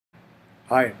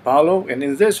Hi, I'm Paolo, and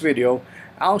in this video,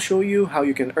 I'll show you how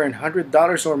you can earn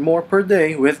 $100 or more per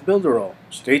day with Builderall.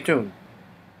 Stay tuned.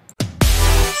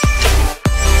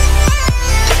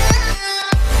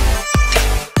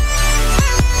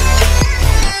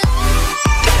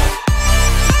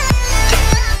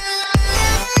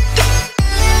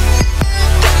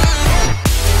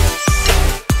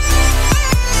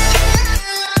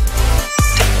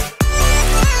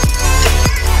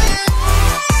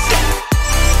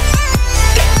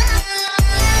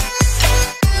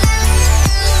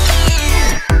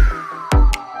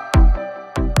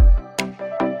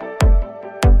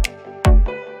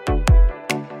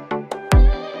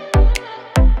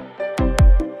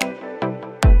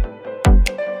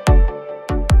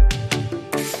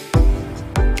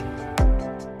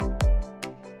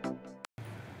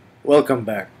 Welcome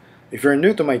back. If you're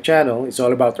new to my channel, it's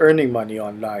all about earning money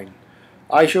online.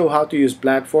 I show how to use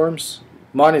platforms,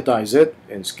 monetize it,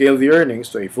 and scale the earnings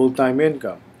to a full-time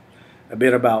income. A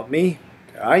bit about me,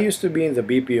 I used to be in the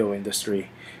BPO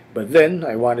industry, but then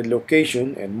I wanted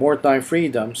location and more time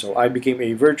freedom, so I became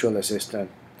a virtual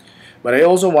assistant. But I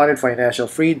also wanted financial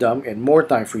freedom and more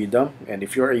time freedom, and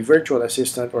if you're a virtual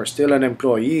assistant or still an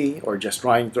employee or just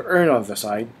trying to earn on the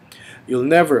side, you'll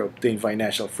never obtain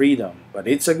financial freedom, but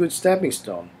it's a good stepping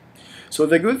stone. So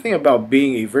the good thing about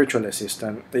being a virtual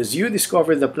assistant is you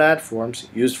discover the platforms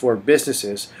used for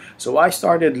businesses, so I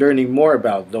started learning more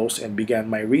about those and began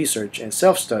my research and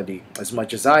self-study as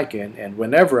much as I can and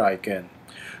whenever I can.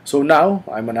 So now,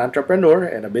 I'm an entrepreneur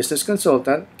and a business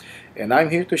consultant, and I'm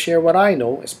here to share what I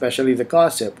know, especially the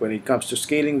concept when it comes to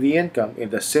scaling the income in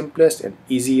the simplest and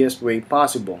easiest way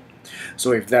possible.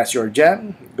 So if that's your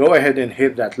jam, go ahead and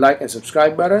hit that like and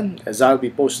subscribe button, as I'll be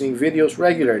posting videos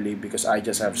regularly because I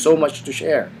just have so much to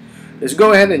share. Let's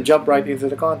go ahead and jump right into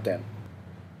the content.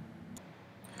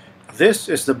 This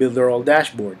is the Builderall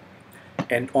dashboard,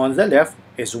 and on the left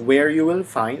is where you will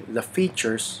find the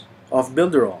features of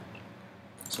Builderall.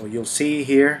 So you'll see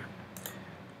here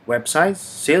websites,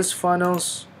 sales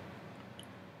funnels,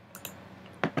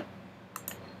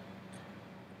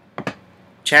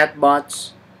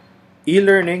 chatbots,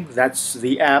 e-learning, that's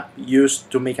the app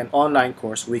used to make an online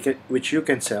course which you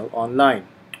can sell online.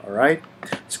 Alright,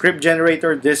 script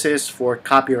generator, this is for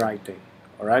copywriting.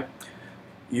 Alright,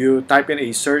 you type in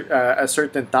a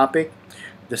certain topic,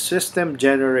 the system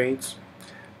generates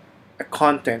a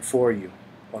content for you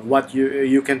on what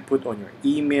you can put on your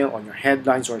email, on your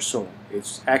headlines or so.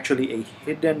 It's actually a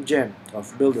hidden gem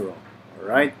of Builderall.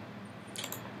 Alright,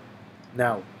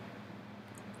 now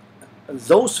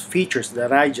those features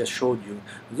that I just showed you,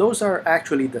 those are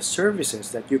actually the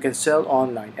services that you can sell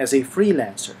online as a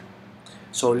freelancer.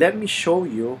 So let me show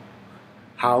you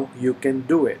how you can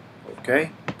do it.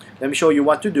 Okay, let me show you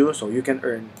what to do so you can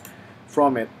earn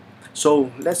from it.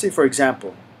 So let's say, for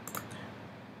example,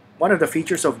 one of the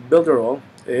features of Builderall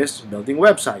is building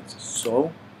websites.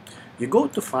 So you go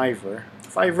to Fiverr.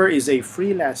 Fiverr is a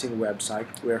freelancing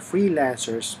website where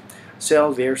freelancers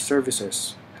sell their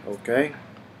services. Okay,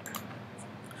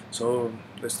 so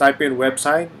let's type in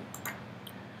website.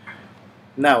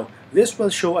 Now this will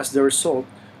show us the result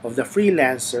of the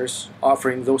freelancers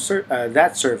offering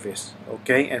that service.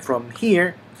 Okay, and from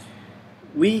here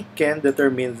we can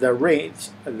determine the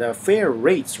rates, the fair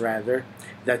rates rather,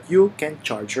 that you can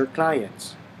charge your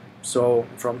clients. So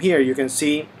from here you can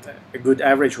see a good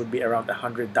average would be around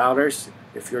 $100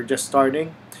 if you're just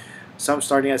starting. Some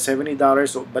starting at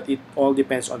 $70, but it all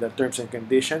depends on the terms and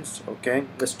conditions. Okay,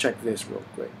 let's check this real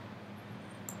quick.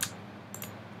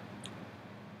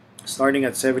 Starting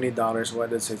at $70, what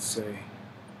does it say?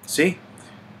 See?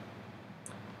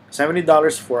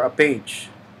 $70 for a page.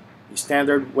 The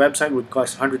standard website would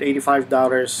cost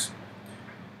 $185,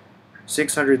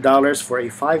 $600 for a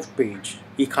 5-page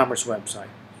e-commerce website.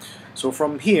 So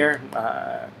from here,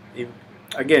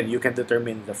 again, you can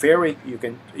determine the fair rate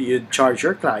you charge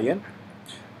your client,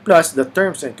 plus the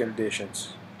terms and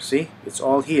conditions. See, it's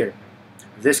all here.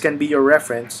 This can be your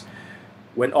reference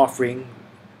when offering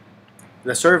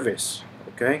the service.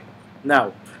 Okay,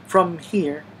 now from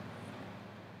here,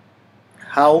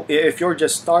 if you're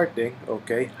just starting,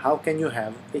 okay, how can you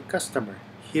have a customer?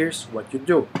 Here's what you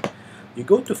do. You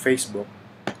go to Facebook,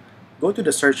 go to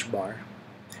the search bar.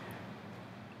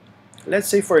 Let's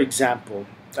say, for example,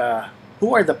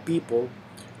 who are the people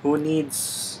who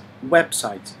needs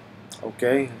websites?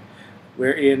 Okay,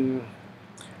 wherein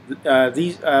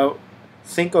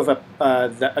think of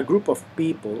a group of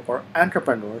people or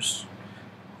entrepreneurs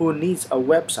who needs a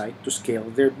website to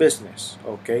scale their business.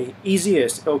 Okay,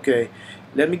 easiest. Okay,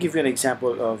 let me give you an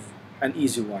example of an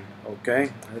easy one.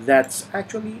 Okay, that's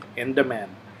actually in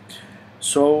demand.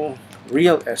 So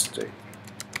real estate.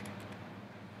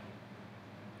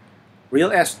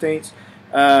 Real estate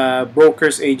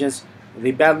brokers, agents,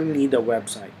 they badly need a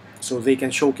website so they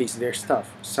can showcase their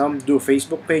stuff. Some do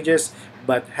Facebook pages,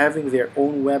 but having their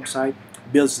own website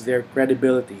builds their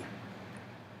credibility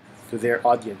to their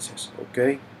audiences.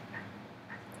 Okay,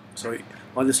 so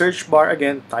on the search bar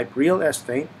again, type real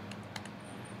estate,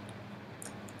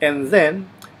 and then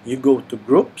you go to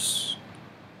groups.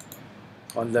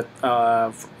 On the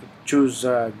choose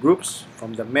groups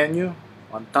from the menu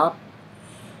on top.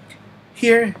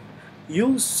 Here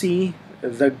you'll see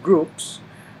the groups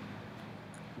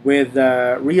with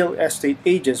real estate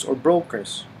agents or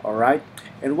brokers. All right,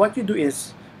 and what you do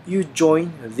is you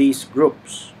join these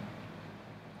groups,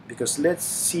 because let's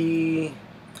see,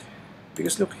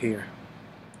 because look here.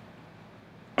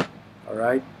 All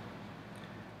right,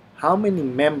 how many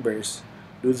members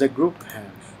do the group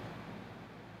have?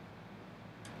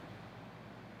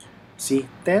 See,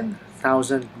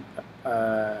 10,000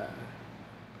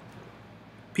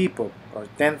 people or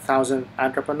 10,000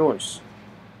 entrepreneurs.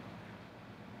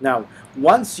 Now,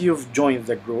 once you've joined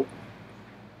the group,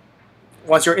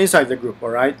 once you're inside the group, all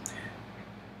right,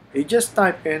 you just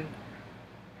type in,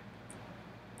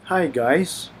 "Hi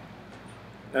guys."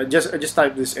 Just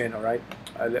type this in, all right.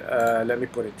 Let me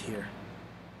put it here.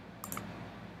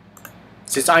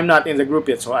 Since I'm not in the group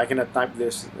yet, so I cannot type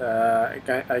this.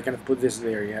 I cannot put this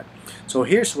there yet. So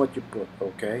here's what you put.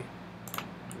 Okay,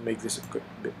 make this a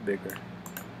bit bigger.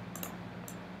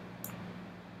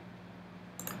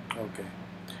 Okay.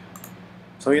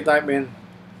 So you type in,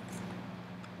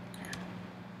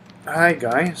 "Hi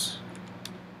guys,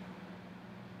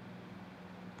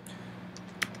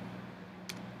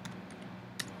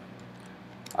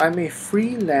 I'm a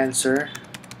freelancer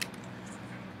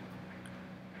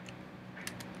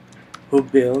who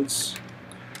builds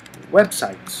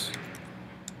websites,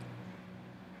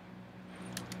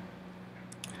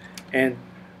 and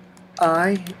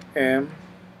I am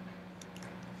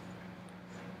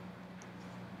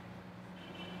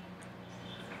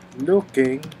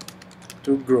looking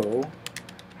to grow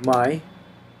my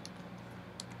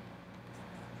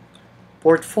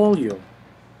portfolio."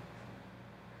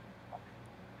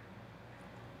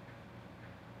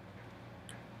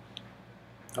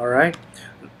 All right,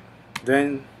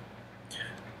 then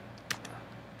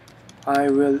I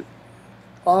will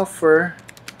offer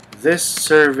this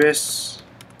service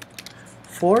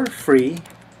for free.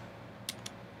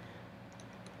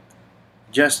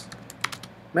 Just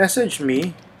message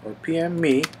me or PM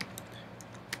me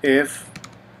if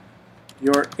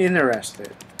you're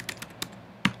interested.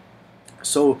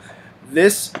 So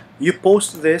this, you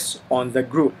post this on the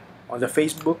group, on the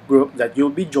Facebook group that you'll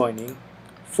be joining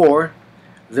for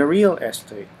the real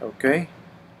estate. Okay,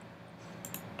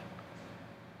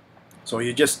 so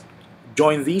you just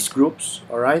join these groups,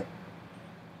 all right,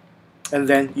 and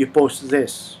then you post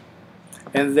this,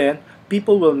 and then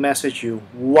people will message you.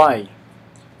 Why?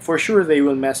 For sure they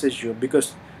will message you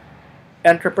because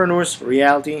entrepreneurs,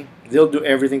 reality, they'll do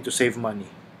everything to save money.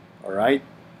 All right,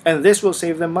 and this will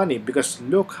save them money because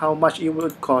look how much it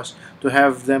would cost to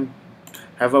have them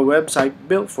have a website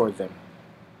built for them.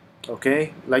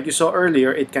 Okay, like you saw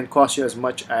earlier, it can cost you as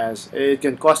much as, it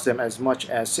can cost them as much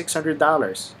as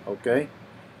 $600. Okay,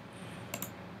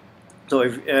 so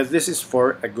if this is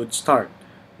for a good start.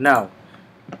 Now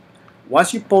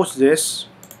once you post this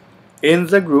in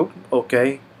the group,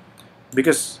 okay,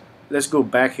 because let's go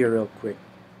back here real quick.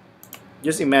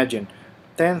 Just imagine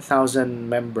 10,000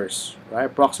 members, right?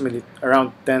 Approximately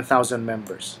around 10,000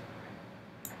 members.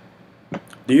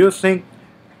 Do you think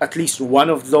at least one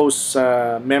of those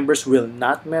members will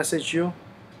not message you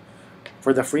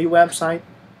for the free website?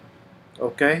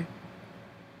 Okay,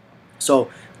 so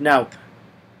now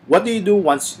what do you do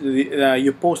once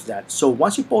you post that? So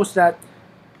once you post that,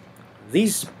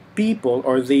 these people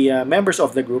or the members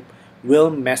of the group will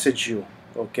message you.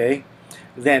 Okay,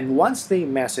 then once they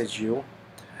message you,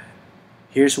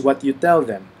 here's what you tell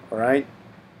them. All right,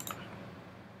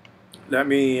 let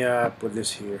me put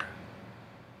this here.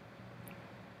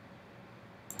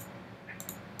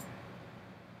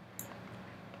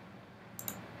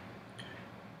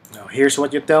 Now here's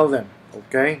what you tell them.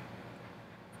 Okay,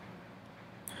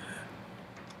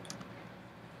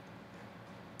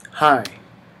 "Hi,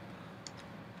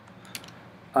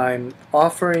 I'm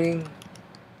offering,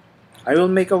 I'll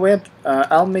make a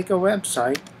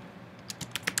website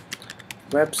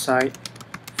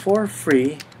for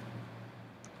free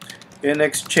in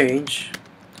exchange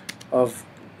of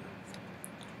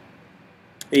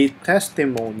a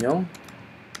testimonial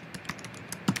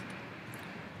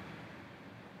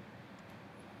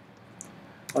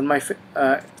on my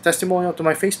testimonial to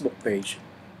my Facebook page."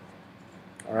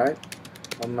 All right,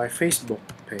 on my Facebook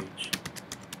page.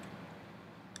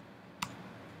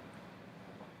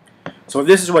 So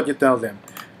this is what you tell them.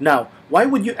 Now, why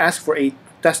would you ask for a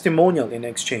testimonial in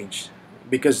exchange?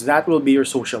 Because that will be your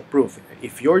social proof.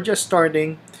 If you're just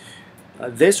starting,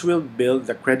 this will build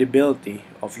the credibility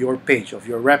of your page, of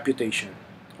your reputation.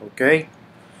 Okay?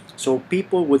 So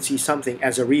people would see something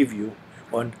as a review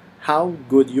on how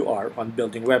good you are on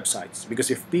building websites. Because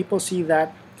if people see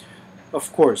that,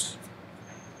 of course,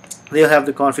 they'll have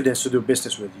the confidence to do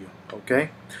business with you.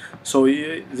 Okay? So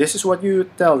this is what you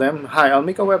tell them. Hi, I'll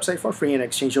make a website for free in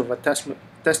exchange of a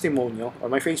testimonial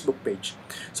on my Facebook page.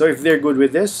 So if they're good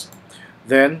with this,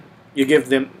 then you give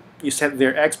them, you set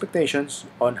their expectations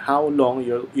on how long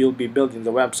you'll be building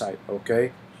the website.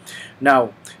 Okay?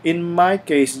 Now, in my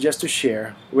case, just to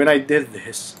share, when I did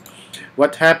this,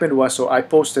 what happened was, so I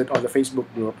posted on the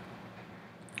Facebook group,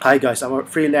 hi guys, I'm a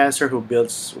freelancer who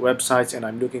builds websites and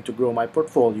I'm looking to grow my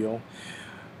portfolio.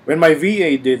 When my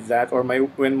VA did that, or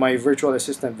when my virtual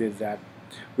assistant did that,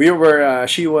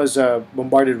 she was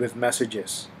bombarded with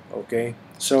messages. Okay,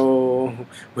 so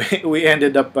we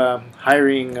ended up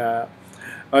hiring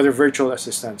other virtual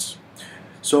assistants.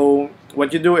 So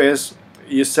what you do is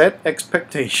you set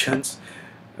expectations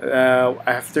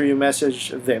after you message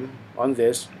them on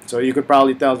this. So you could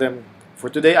probably tell them, for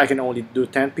today I can only do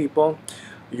 10 people.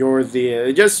 You're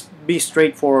the just be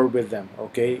straightforward with them.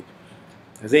 Okay,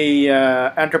 the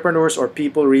entrepreneurs or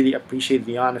people really appreciate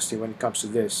the honesty when it comes to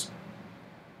this.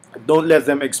 Don't let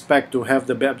them expect to have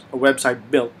the website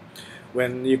built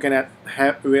when you cannot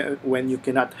have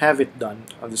it done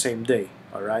on the same day.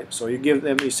 All right, so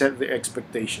you set the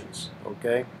expectations.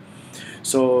 Okay,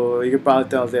 so you can probably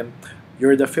tell them,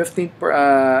 you're the 15th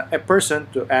a person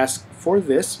to ask for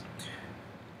this.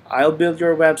 I'll build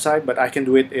your website, but I can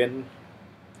do it in,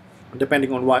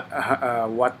 depending on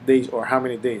what days or how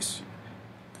many days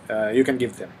you can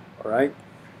give them. All right.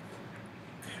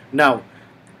 Now,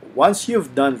 once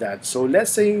you've done that, so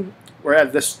let's say we're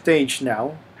at the stage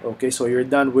now. Okay, so you're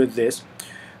done with this.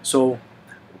 So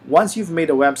once you've made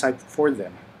a website for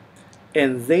them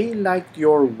and they liked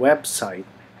your website,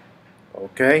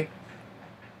 okay,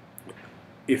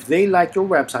 if they like your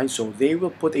website, so they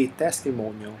will put a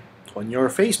testimonial on your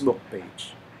Facebook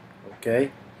page.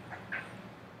 Okay,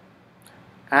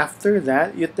 after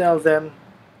that you tell them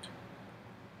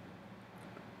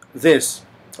this.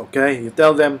 Okay, you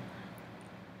tell them,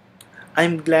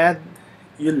 I'm glad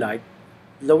you like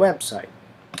the website.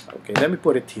 Okay, let me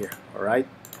put it here. All right,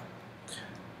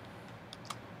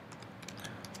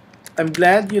 I'm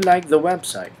glad you like the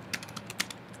website.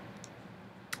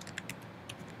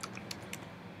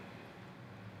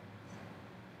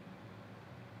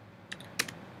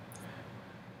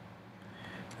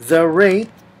 The rate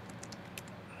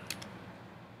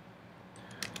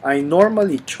I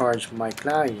normally charge my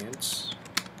clients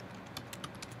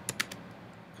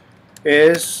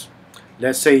is,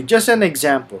 let's say, just an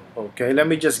example. Okay, let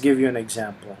me just give you an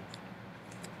example.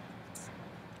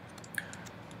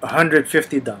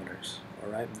 $150. All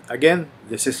right, again,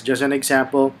 this is just an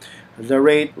example. The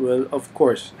rate will of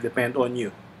course depend on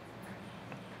you.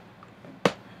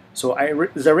 So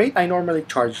the rate I normally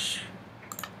charge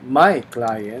my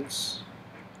clients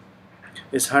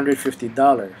is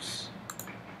 $150.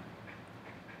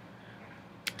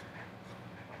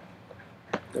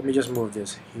 Let me just move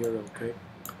this here real quick.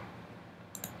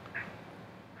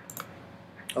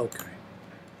 Okay.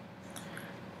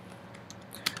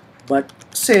 But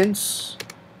since,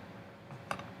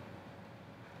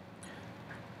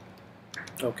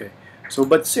 okay, so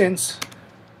but since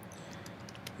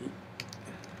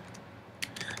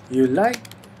you like,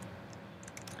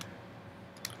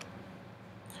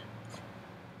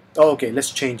 oh, okay,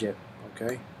 let's change it.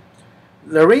 Okay,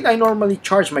 the rate I normally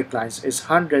charge my clients is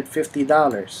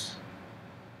 $150.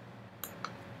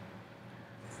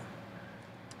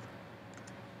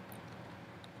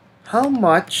 How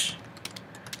much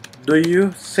do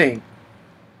you think,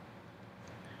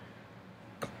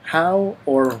 how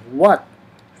or what?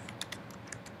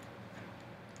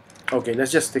 Okay,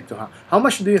 let's just stick to how. How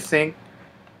much do you think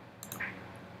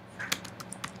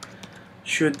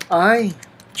should I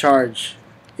charge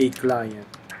a client?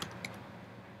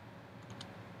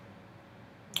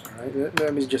 All right,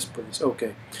 let me just put this.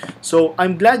 Okay, so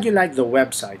I'm glad you like the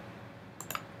website.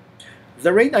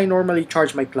 The rate I normally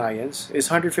charge my clients is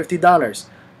 $150.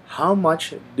 How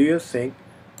much do you think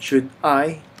should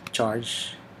I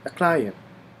charge a client?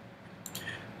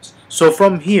 So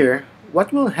from here,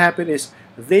 what will happen is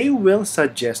they will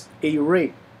suggest a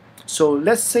rate. So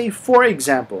let's say, for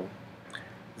example,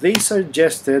 they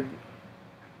suggested,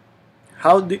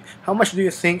 how much do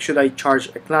you think should I charge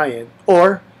a client?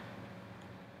 Or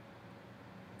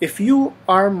If you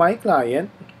are my client,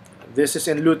 this is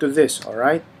in lieu to this,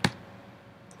 alright?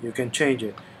 You can change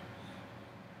it.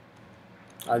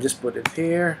 I'll just put it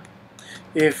here.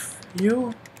 If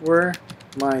you were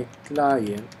my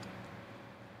client,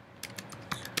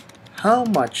 how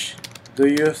much do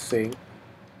you think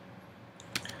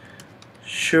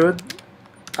should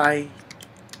I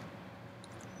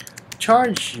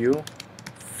charge you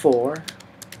for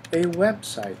a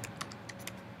website?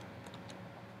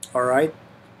 Alright?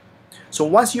 So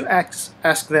once you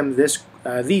ask them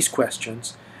these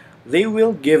questions, they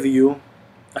will give you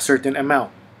a certain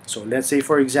amount. So let's say,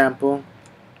 for example,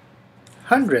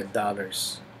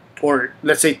 $100, or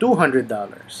let's say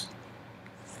 $200.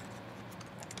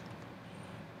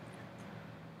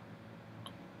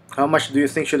 How much do you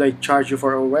think should I charge you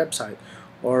for a website?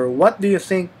 Or what do you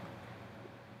think?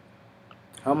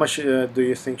 How much do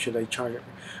you think should I charge you?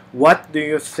 What do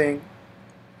you think?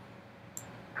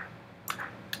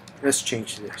 Let's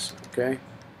change this, okay?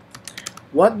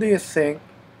 What do you think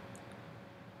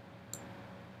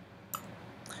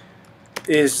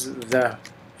is the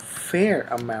fair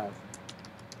amount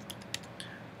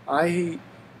I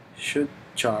should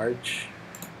charge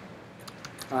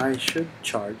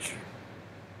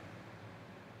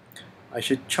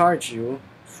you?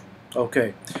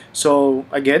 Okay, so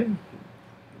again,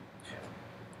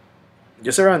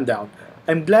 just a rundown.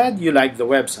 I'm glad you like the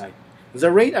website. The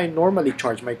rate I normally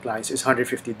charge my clients is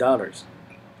 $150.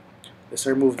 Let's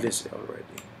remove this already.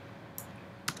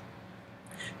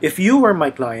 If you were my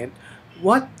client,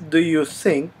 what do you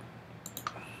think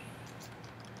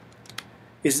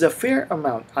is the fair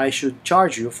amount I should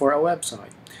charge you for a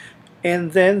website?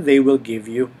 And then they will give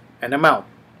you an amount.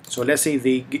 So let's say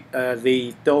they gave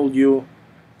you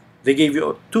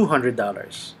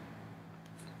 $200.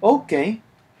 Okay.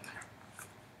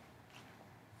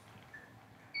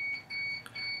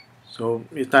 So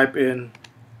you type in.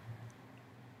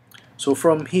 So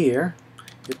from here,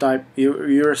 you type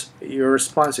your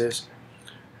response is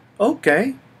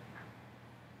okay.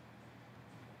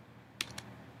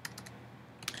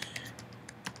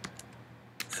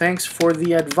 Thanks for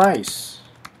the advice.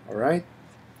 All right.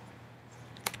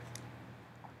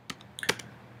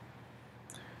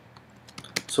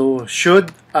 So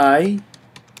should I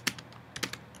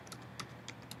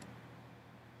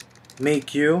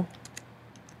make you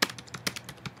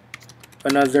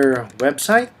another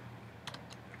website?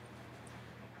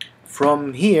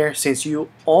 From here, since you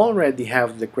already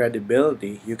have the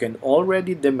credibility, you can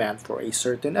already demand for a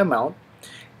certain amount,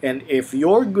 and if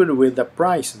you're good with the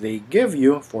price they give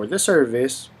you for the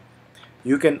service,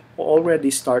 you can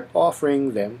already start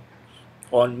offering them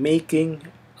on making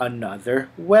another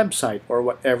website or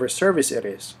whatever service it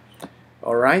is.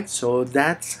 Alright, so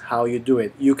that's how you do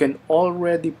it. You can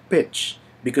already pitch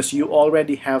because you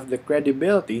already have the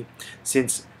credibility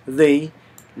since they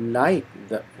like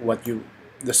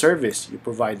the service you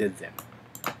provided them.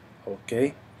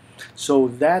 Okay, so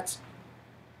that's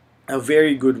a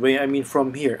very good way. I mean,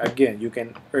 from here again you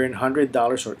can earn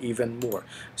 $100 or even more.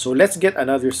 So let's get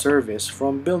another service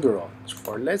from Builderall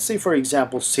for, let's say, for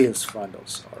example, sales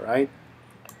funnels. Alright,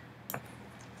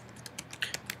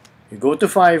 you go to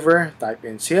Fiverr, type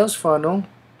in sales funnel.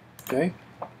 Okay,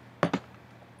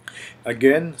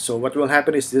 again, so what will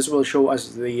happen is this will show us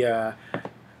the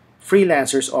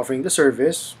freelancers offering the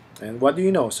service, and what do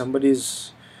you know,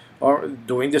 somebody's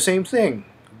doing the same thing.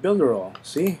 Builderall.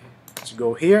 See, let's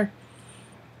go here.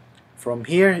 From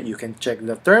here you can check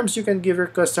the terms you can give your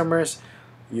customers,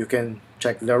 you can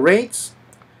check the rates,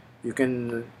 you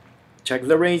can check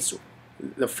the rates,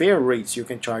 the fair rates you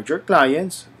can charge your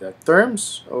clients, the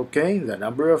terms, okay, the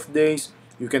number of days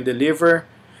you can deliver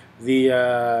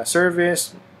the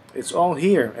service. It's all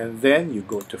here. And then you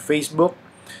go to Facebook.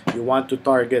 You want to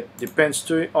target, depends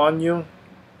on you,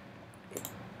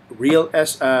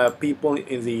 people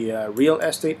in the real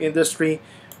estate industry,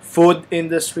 food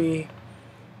industry,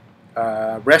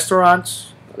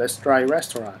 restaurants. Let's try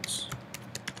restaurants.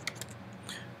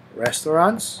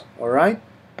 All right.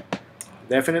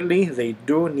 Definitely, they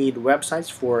do need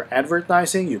websites for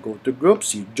advertising. You go to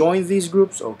groups, you join these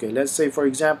groups. Okay, let's say, for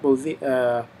example,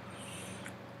 the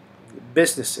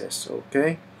businesses.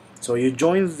 Okay, so you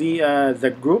join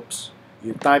the groups.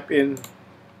 You type in,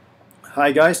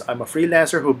 "Hi guys, I'm a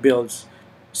freelancer who builds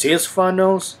sales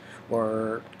funnels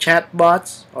or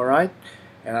chatbots. All right,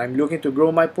 and I'm looking to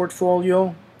grow my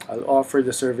portfolio. I'll offer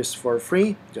the service for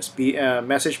free. Just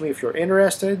message me if you're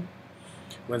interested."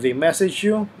 When they message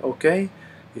you, okay,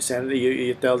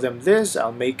 you tell them this.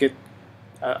 I'll make it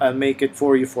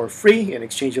for you for free in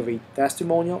exchange of a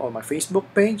testimonial on my Facebook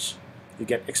page. You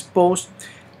get exposed,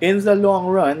 In the long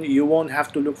run, you won't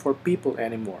have to look for people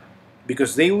anymore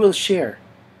because they will share.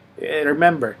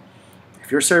 Remember,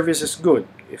 if your service is good,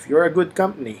 if you're a good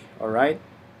company, all right,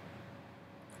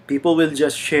 people will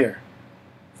just share.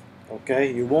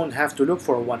 Okay, you won't have to look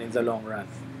for one in the long run.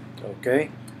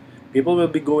 Okay, people will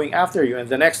be going after you, and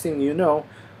the next thing you know,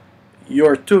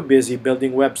 you're too busy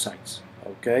building websites.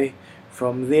 Okay,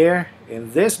 from there,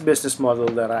 in this business model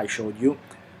that I showed you,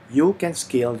 you can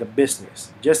scale the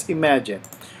business. Just imagine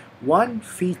one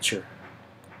feature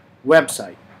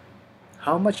website.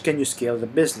 How much can you scale the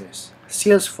business?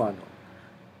 Sales funnel.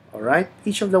 All right,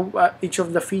 each of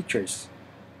the features.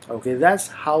 Okay, that's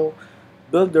how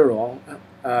Builderall.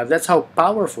 That's how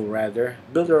powerful, rather,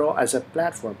 Builderall as a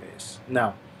platform is.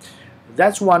 Now,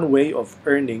 that's one way of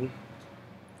earning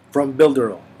from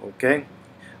Builderall. Okay,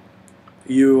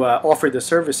 you offer the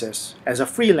services as a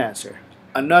freelancer.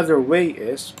 Another way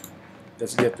is,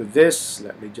 let's get to this.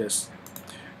 Let me just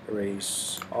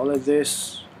erase all of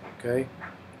this. Okay,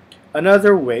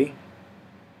 another way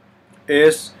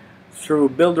is through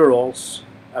Builderall's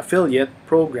affiliate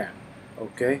program.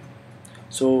 Okay,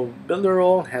 so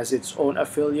Builderall has its own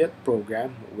affiliate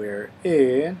program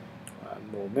wherein,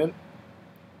 one moment,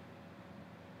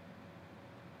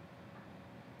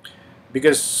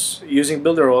 because using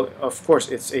Builderall, of course,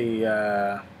 it's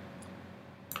a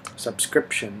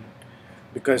subscription,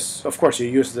 because of course you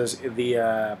use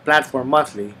the platform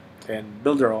monthly, and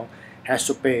Builderall has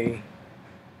to pay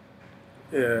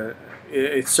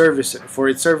its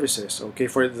services, okay,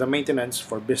 for the maintenance,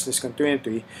 for business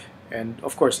continuity, and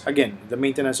of course, again, the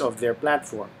maintenance of their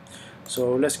platform.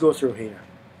 So let's go through here.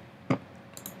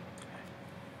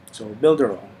 So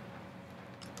Builderall,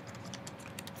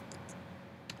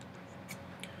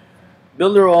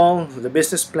 the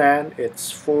business plan,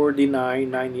 it's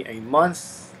 $49.90 a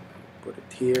month. Put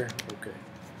it here. Okay.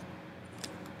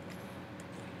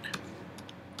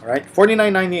 All right,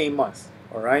 $49.90 a month.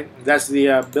 All right, that's the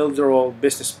Builderall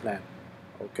business plan.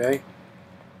 Okay.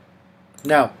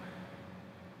 Now,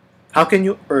 how can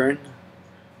you earn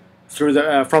through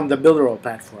the from the Builderall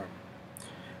platform?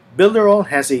 Builderall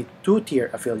has a two-tier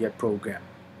affiliate program.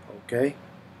 Okay,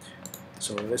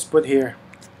 so let's put here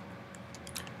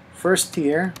first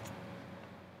tier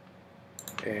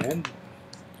and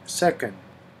second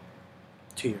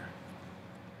tier.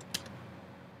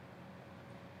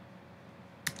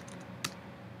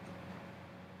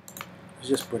 Let's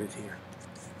just put it here.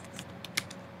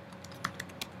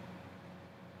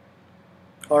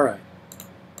 All right.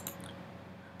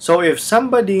 So if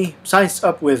somebody signs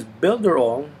up with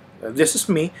Builderall, this is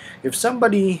me. If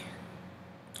somebody,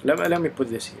 let me put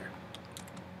this here.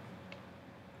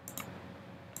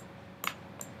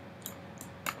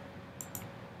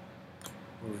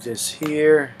 Move this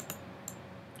here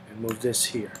and move this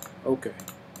here. Okay.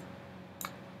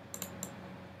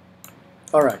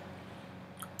 All right.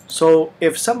 So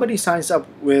if somebody signs up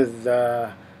with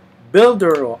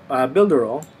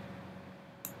Builderall,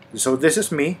 so this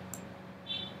is me.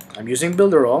 I'm using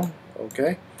Builderall.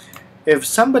 Okay. If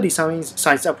somebody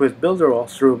signs up with Builderall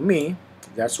through me,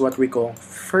 that's what we call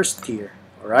first tier.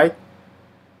 All right.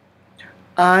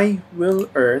 I will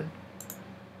earn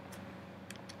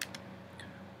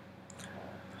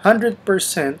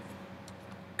 100%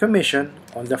 commission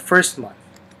on the first month.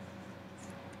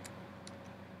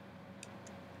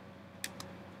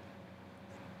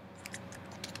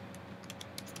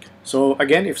 So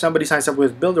again, if somebody signs up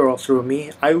with Builderall through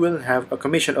me, I will have a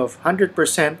commission of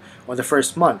 100% on the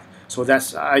first month. So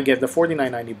that's, I get the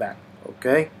 $49.90 back.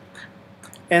 Okay,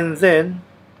 and then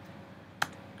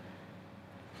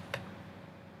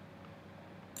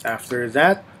after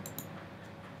that,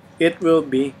 it will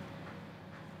be,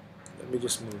 let me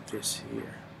just move this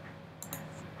here.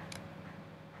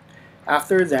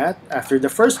 After that, after the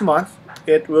first month,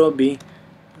 it will be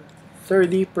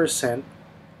 30%.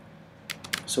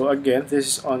 So again,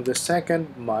 this is on the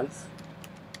second month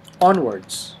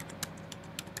onwards.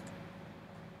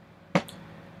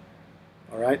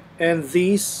 All right, and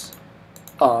these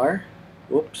are,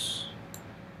 oops.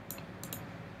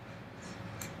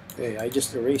 Okay, I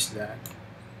just erased that.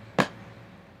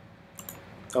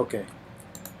 Okay.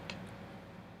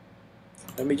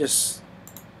 Let me just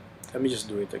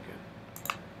do it again.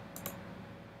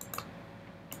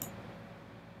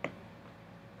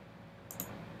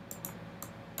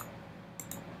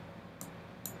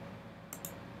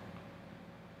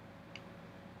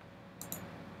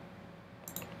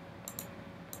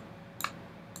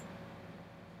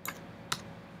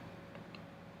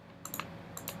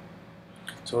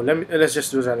 So let's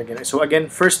just do that again. So again,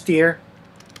 first tier,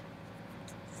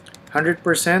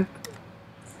 100%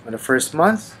 on the first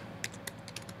month.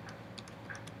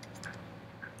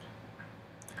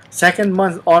 Second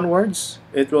month onwards,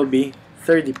 it will be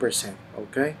 30%.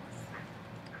 Okay,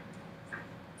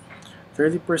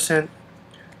 30%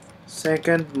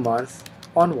 second month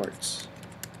onwards.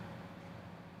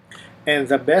 And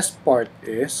the best part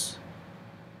is,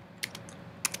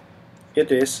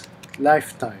 it is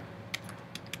lifetime.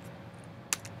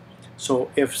 So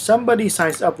if somebody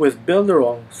signs up with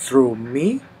Builderall through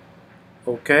me,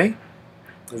 okay,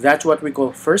 that's what we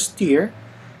call first tier.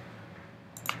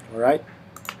 All right,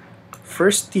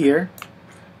 first tier,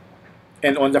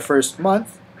 and on the first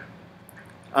month,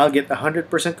 I'll get 100%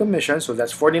 commission, so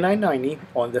that's $49.90.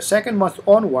 On the second month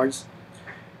onwards,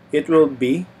 it will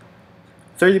be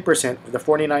 30% of the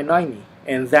 $49.90,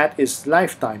 and that is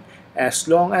lifetime, as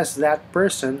long as that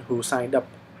person who signed up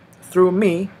through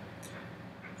me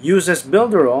uses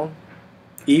Builderall.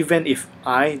 Even if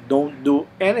I don't do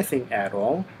anything at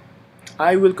all,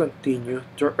 I will continue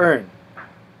to earn.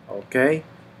 Okay,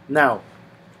 now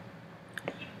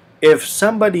if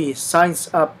somebody signs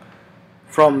up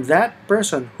from that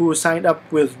person who signed up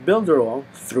with Builderall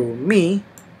through me,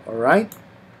 all right,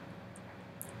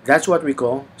 that's what we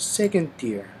call second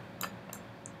tier.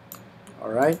 All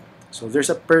right, so there's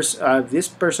a this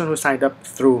person who signed up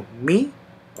through me.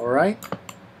 All right,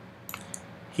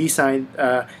 he signed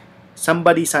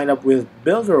somebody signed up with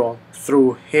Builderall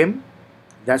through him.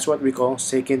 That's what we call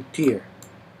second tier.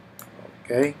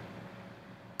 Okay,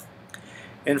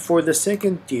 and for the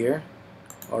second tier,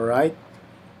 all right,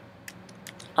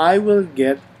 I will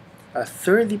get a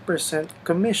 30%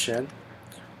 commission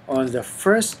on the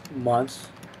first month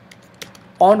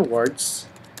onwards,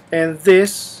 and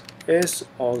this is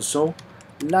also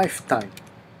lifetime.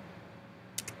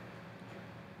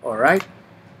 All right,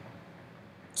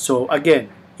 so again,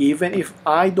 even if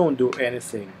I don't do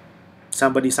anything,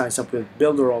 somebody signs up with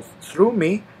Builderall through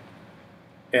me,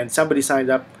 and somebody signed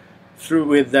up through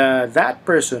with that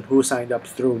person who signed up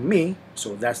through me,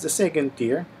 so that's the second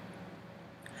tier,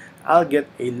 I'll get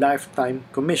a lifetime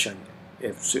commission.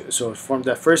 So from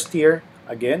the first tier,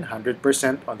 again,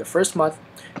 100% on the first month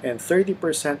and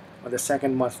 30% on the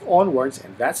second month onwards,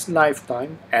 and that's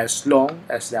lifetime as long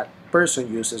as that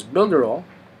person uses Builderall.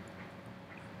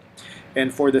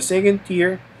 And for the second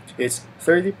tier, it's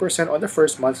 30% on the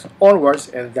first month onwards,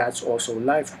 and that's also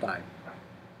lifetime.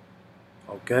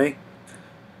 Okay,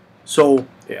 so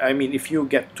I mean, if you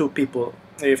get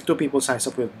if two people signs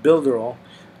up with Builderall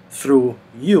through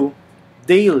you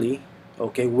daily,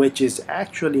 okay, which is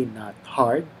actually not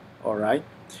hard. All right,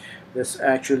 that's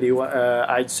actually what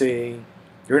I'd say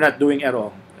you're not doing at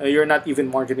all. You're not even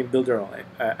marketing Builderall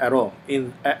at all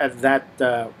at that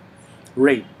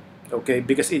rate. Okay,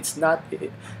 because it's not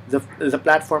the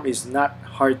platform is not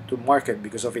hard to market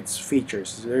because of its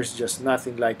features. There's just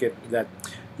nothing like it that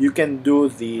you can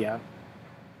do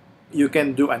you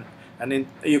can do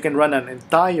you can run an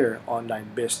entire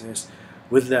online business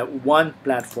with the one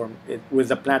platform, with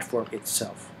the platform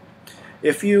itself.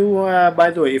 If you by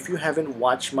the way, if you haven't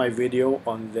watched my video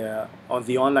on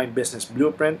the online business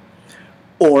blueprint,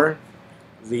 or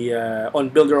the on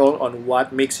Builderall, on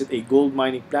what makes it a gold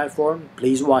mining platform,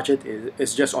 please watch it.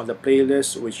 It's just on the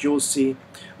playlist, which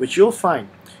you'll find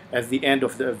at the end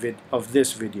of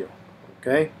this video.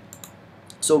 Okay,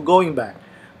 so going back,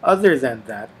 other than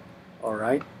that, all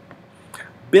right,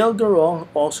 Builderall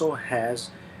also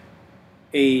has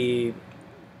a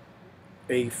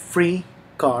free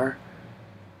car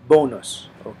bonus.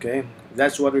 Okay,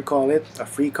 that's what we call it, a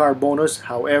free car bonus.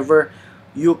 However,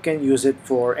 you can use it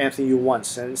for anything you want,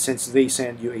 since they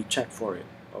send you a check for it.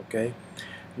 Okay,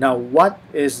 now what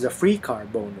is the free car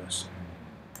bonus?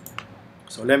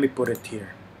 So let me put it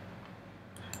here.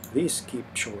 These keep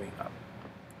showing up.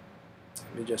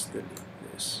 Let me just delete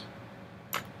this.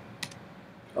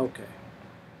 Okay,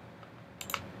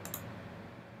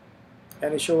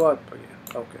 and it show up again.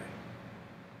 Okay,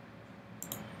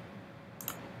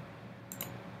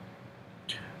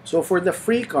 so for the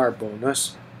free car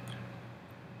bonus,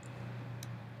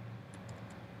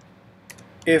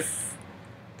 if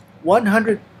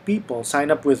 100 people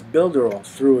sign up with Builderall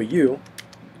through you,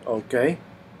 okay,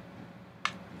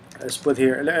 let's put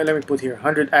here, let me put here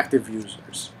 100 active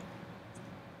users.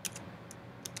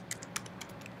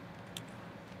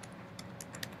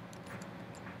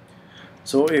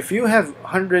 So if you have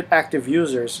 100 active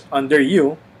users under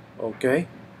you, okay,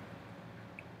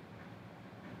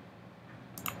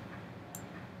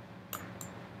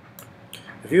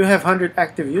 if you have 100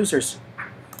 active users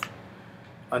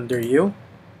under you,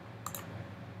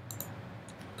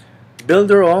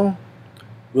 Builderall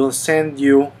will send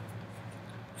you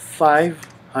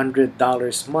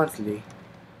 $500 monthly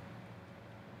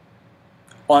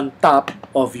on top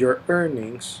of your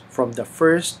earnings from the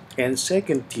first and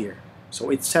second tier. So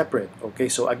it's separate, okay?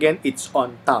 So again, it's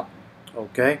on top,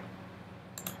 okay?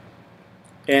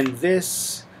 And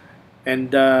this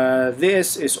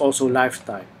is also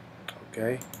lifetime,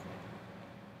 okay?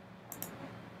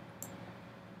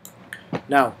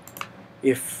 Now,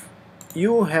 if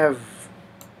you have,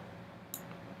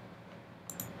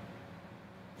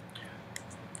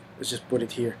 let's just put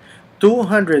it here,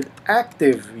 200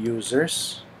 active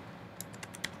users,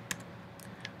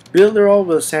 Builderall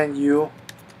will send you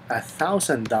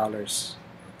 $1,000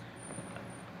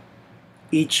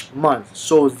 each month.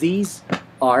 So these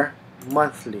are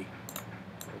monthly,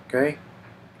 okay?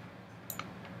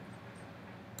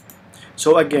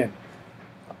 So again,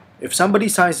 if somebody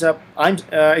signs up,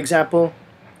 example,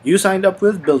 you signed up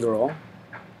with Builderall,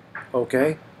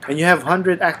 okay, and you have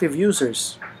 100 active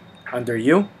users under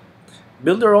you,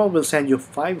 Builderall will send you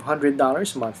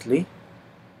 $500 monthly,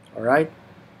 all right?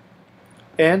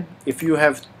 And if you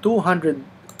have 200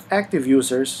 active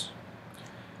users,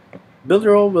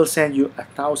 Builderall will send you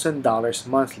 $1,000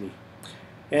 monthly.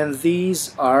 And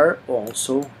these are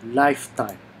also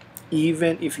lifetime.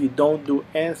 Even if you don't do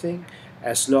anything,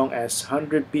 as long as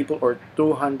 100 people or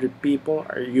 200 people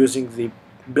are using the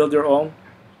Builderall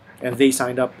and they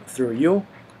signed up through you,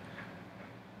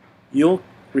 you'll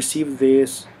receive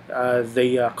this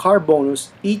the car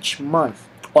bonus each month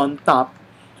on top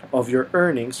of your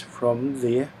earnings from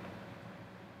the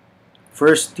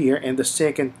first tier and the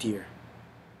second tier.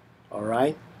 All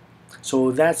right,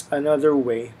 so that's another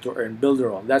way to earn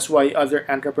Builderall. That's why other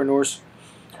entrepreneurs,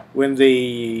 when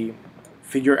they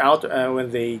figure out,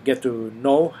 when they get to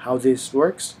know how this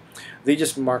works, they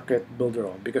just market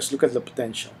Builderall because look at the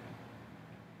potential.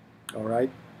 All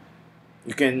right,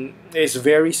 it's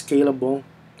very scalable.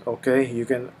 Okay, you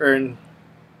can earn,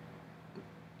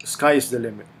 sky is the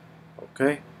limit.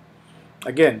 Okay,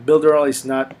 again, Builderall is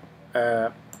not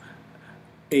a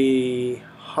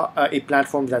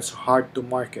platform that's hard to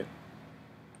market,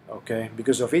 okay,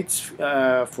 because of its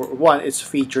for one, its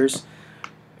features,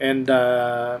 and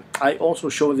I also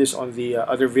show this on the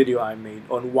other video I made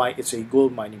on why it's a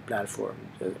gold mining platform,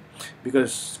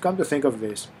 because come to think of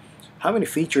this, how many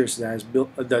features does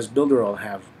Builderall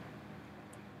have?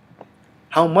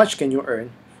 How much can you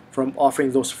earn from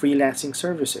offering those freelancing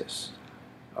services?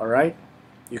 All right,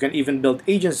 you can even build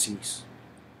agencies,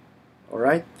 all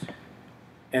right,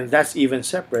 and that's even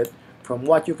separate from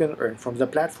what you can earn from the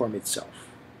platform itself.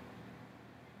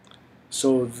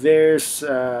 So there's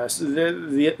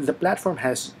the platform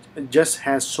has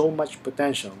so much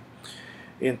potential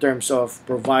in terms of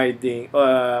providing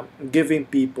giving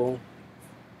people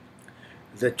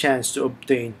the chance to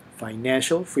obtain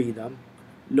financial freedom,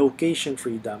 location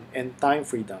freedom, and time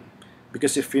freedom.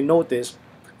 Because if you notice,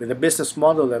 with the business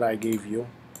model that I gave you,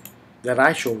 that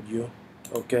I showed you,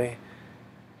 okay,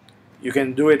 you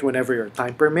can do it whenever your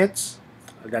time permits.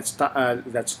 That's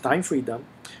time freedom.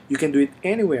 You can do it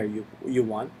anywhere you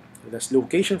want. That's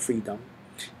location freedom,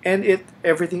 and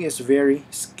everything is very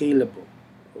scalable.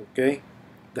 Okay,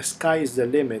 the sky is the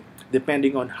limit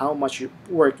depending on how much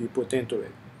work you put into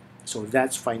it. So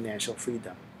that's financial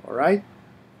freedom. All right.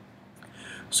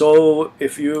 So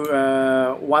if you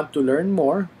want to learn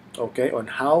more, okay, on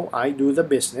how I do the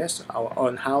business,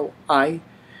 on how I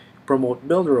promote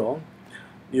Builderall,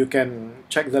 you can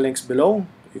check the links below.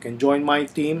 You can join my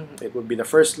team. It will be the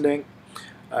first link.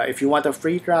 If you want a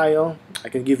free trial, I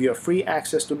can give you a free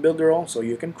access to Builderall so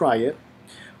you can try it,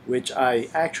 which I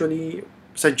actually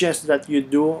suggest that you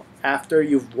do after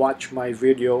you've watched my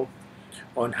video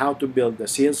on how to build the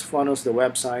sales funnels, the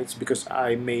websites, because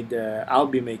I'll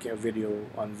be making a video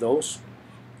on those,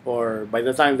 or by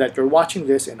the time that you're watching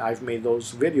this and I've made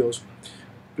those videos,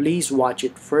 please watch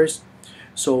it first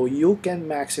so you can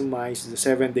maximize the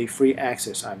 7-day free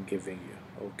access I'm giving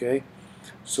you. Okay,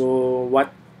 so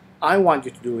what I want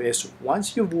you to do is,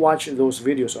 once you've watched those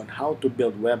videos on how to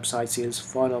build website sales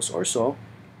funnels or so,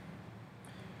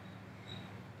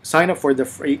 sign up for the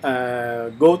free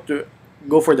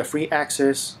go for the free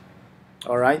access.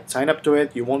 All right, sign up to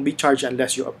it. You won't be charged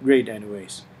unless you upgrade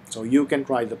anyways, so you can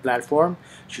try the platform.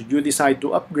 Should you decide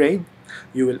to upgrade,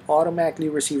 you will automatically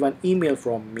receive an email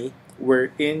from me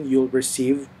wherein you'll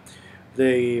receive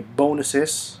the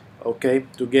bonuses, okay,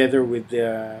 together with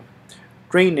the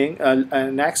training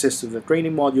and access to the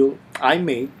training module I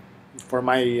made for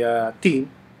my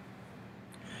team,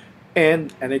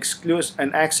 and an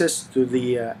access to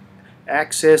the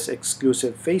Access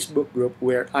exclusive Facebook group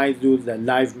where I do the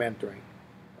live mentoring,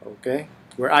 okay,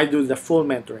 where I do the full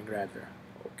mentoring rather.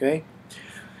 Okay,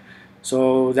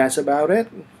 so that's about it.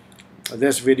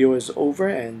 This video is over,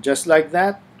 and just like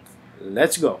that,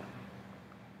 Let's go.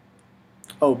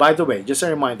 Oh, by the way, just a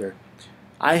reminder,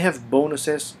 I have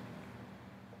bonuses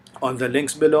on the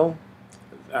links below.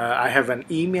 I have an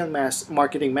email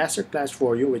marketing masterclass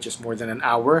for you, which is more than an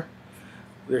hour.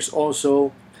 There's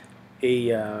also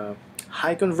a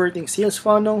high converting sales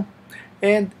funnel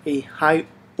and a high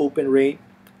open rate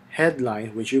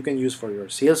headline, which you can use for your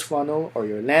sales funnel or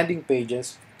your landing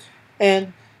pages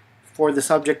and for the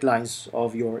subject lines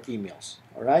of your emails.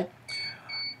 All right,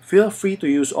 feel free to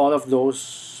use all of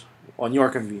those on your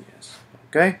convenience.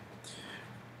 Okay,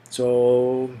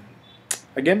 so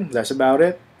again, that's about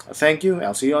it. Thank you.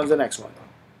 I'll see you on the next one.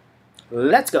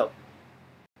 Let's go.